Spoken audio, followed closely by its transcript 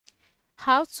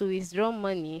How to withdraw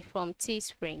money from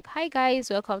Teespring. Hi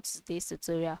guys, welcome to today's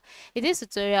tutorial. In this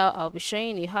tutorial, I'll be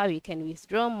showing you how you can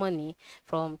withdraw money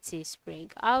from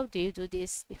Teespring. How do you do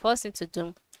this? The first thing to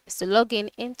do is to log in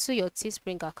into your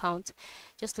Teespring account,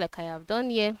 just like I have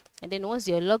done here. And then once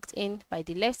you're logged in, by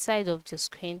the left side of the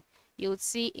screen, you'll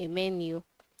see a menu.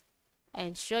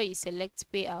 Ensure you select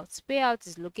payouts. Payout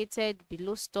is located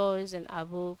below stores and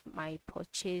above my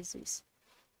purchases.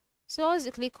 So once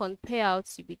you click on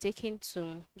payouts, you'll be taken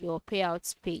to your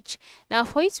payouts page. Now,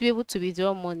 for you to be able to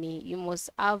withdraw money, you must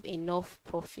have enough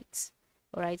profit.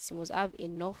 All right, you must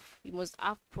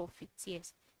have profit.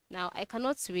 Yes. Now, I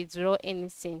cannot withdraw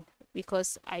anything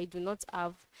because my I do not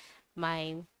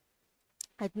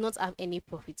have any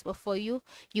profit. But for you,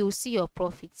 you will see your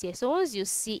profits here. So once you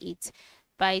see it,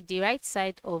 by the right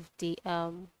side of the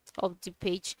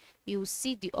page, you will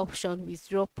see the option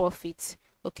withdraw profit.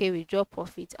 Okay, withdraw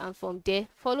profit, and from there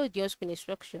follow the on-screen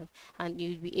instruction and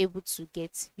you'll be able to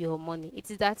get your money.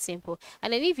 It is that simple.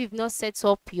 And then if you've not set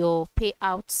up your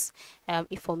payouts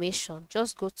information,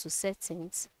 just go to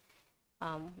settings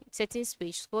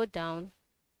page, scroll down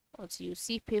until you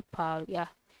see PayPal. Yeah,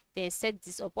 then set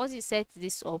this up. Once you set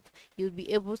this up, you'll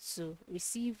be able to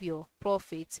receive your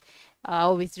profit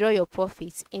or withdraw your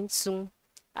profit into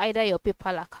either your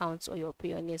PayPal account or your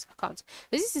Payoneer's account. So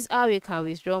this is how you can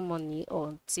withdraw money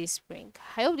on Teespring.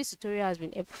 I hope this tutorial has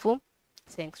been helpful.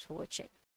 Thanks for watching.